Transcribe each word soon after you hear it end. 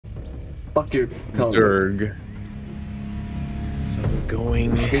Fuck your color. Zerg. So we're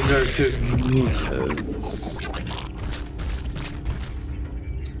going. Hey, Zerg too. Meters.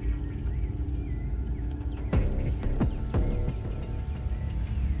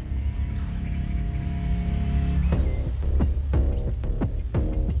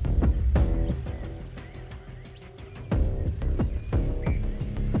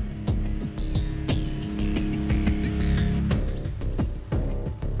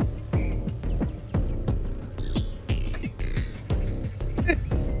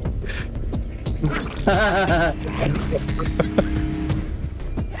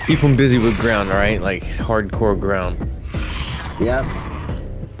 Keep them busy with ground, right? Like hardcore ground. Yep.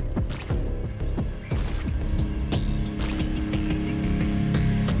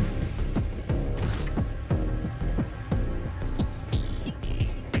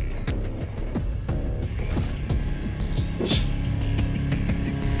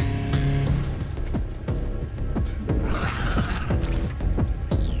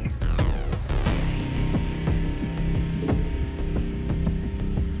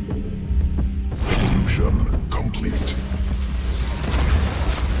 Complete.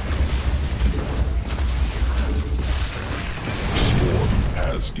 Swarm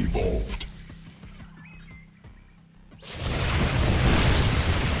has evolved.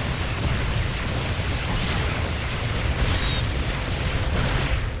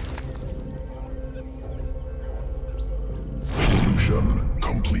 Illusion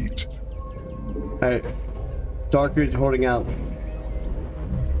complete. Alright. Darkreed's holding out.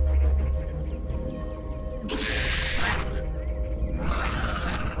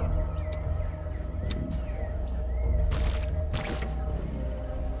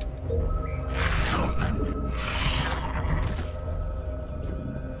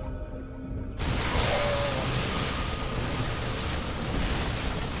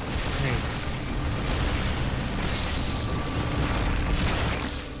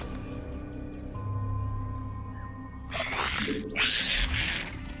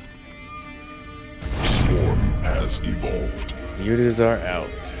 Swarm has evolved. Mutas are out.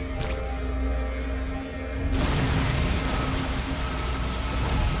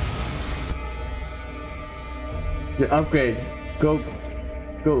 The upgrade. Go,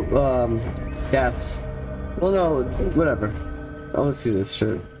 gas. Well, no, whatever. I want to see this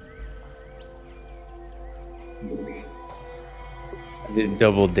shit. I did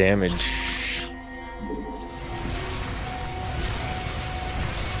double damage.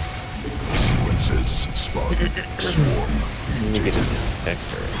 Sequences spun. Swarm Let me get an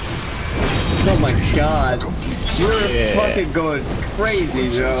inspector. Oh my god. You're fucking going crazy,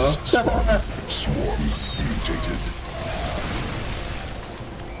 Joe. Swarm mutated.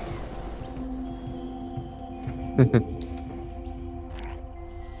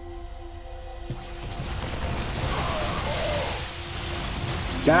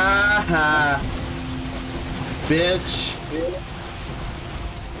 Ah, bitch.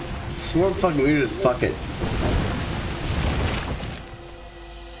 Swarm fucking weird as fuck it.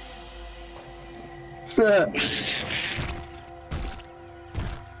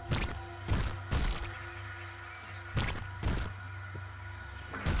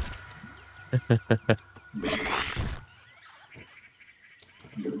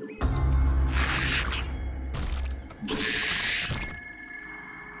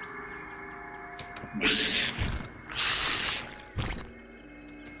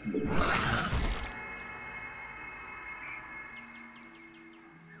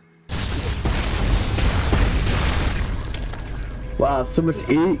 Wow, so much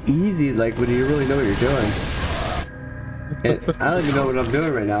easy, like when you really know what you're doing. And I don't even know what I'm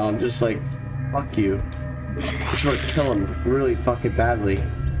doing right now. I'm just like, fuck you. I just want to kill him really fucking badly,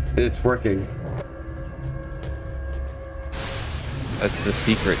 and it's working. That's the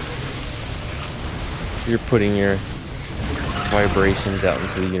secret. You're putting your vibrations out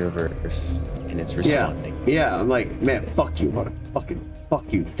into the universe, and it's responding. Yeah, I'm like, man, fuck you, motherfucking,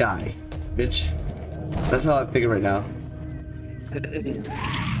 fuck you, die, bitch. That's how I'm thinking right now.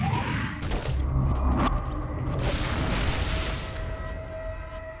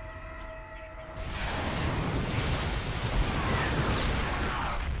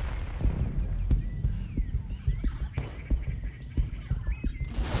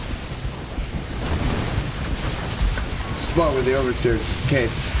 Smart with the overseer's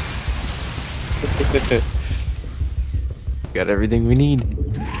case. Got everything we need.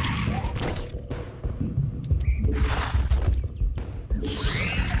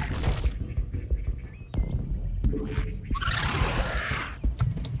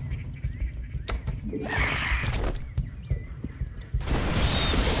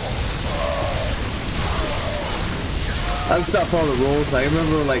 I've stopped all the rules. I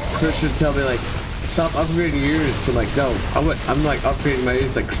remember like Christian tell me like, stop upgrading your units. I'm like, no, I'm like upgrading my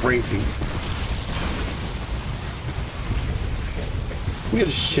units like crazy. Look at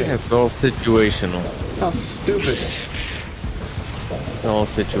this shit. Yeah, it's all situational. How stupid. It's all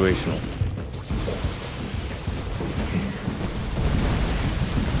situational.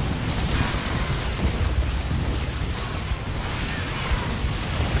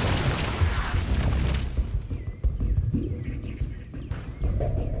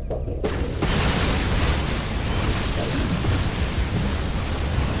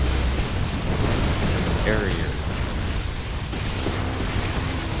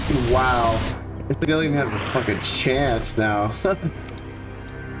 Wow. It's like I don't even have a fucking chance now.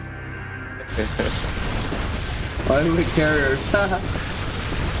 Why do we carriers?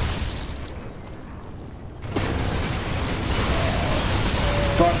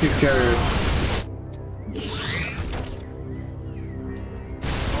 Fuck you, carriers.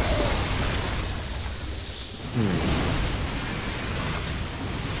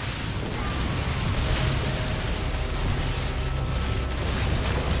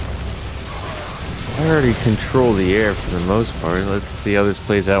 I already control the air for the most part. Let's see how this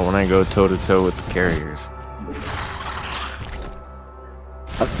plays out when I go toe-to-toe with the carriers.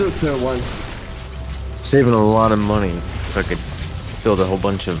 I'm still tier 1. Saving a lot of money so I could build a whole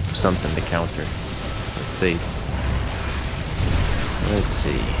bunch of something to counter. Let's see. Let's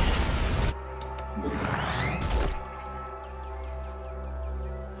see.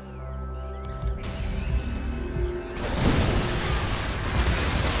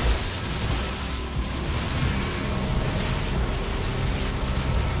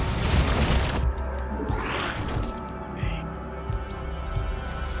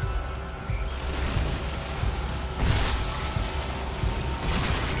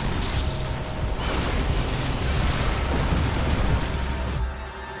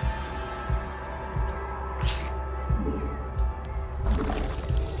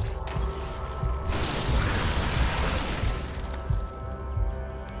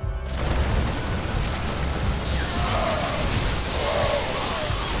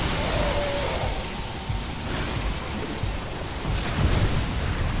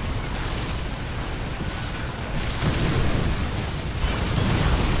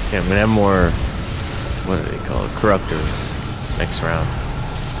 Yeah, I'm gonna have more, what do they call it, corruptors next round.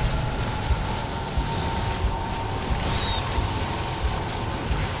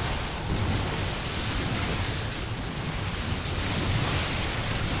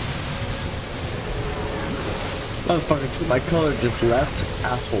 Motherfucker, my color just left,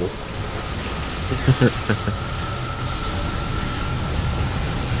 asshole.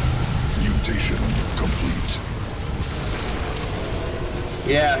 Mutation complete.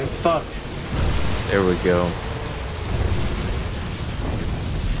 Yeah, he's fucked. There we go.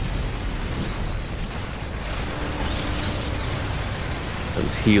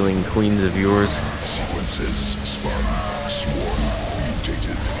 Those healing queens of yours. Sequences spun. Swarm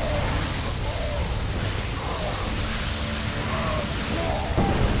mutated.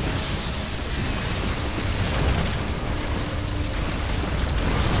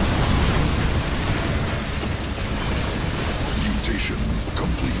 Mutation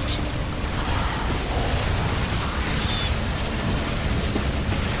complete.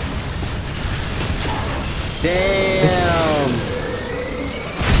 Damn!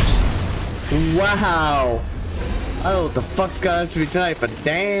 Wow! I don't know what the fuck's got into me tonight, but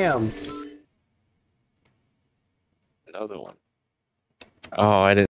damn! Another one. Oh, I didn't.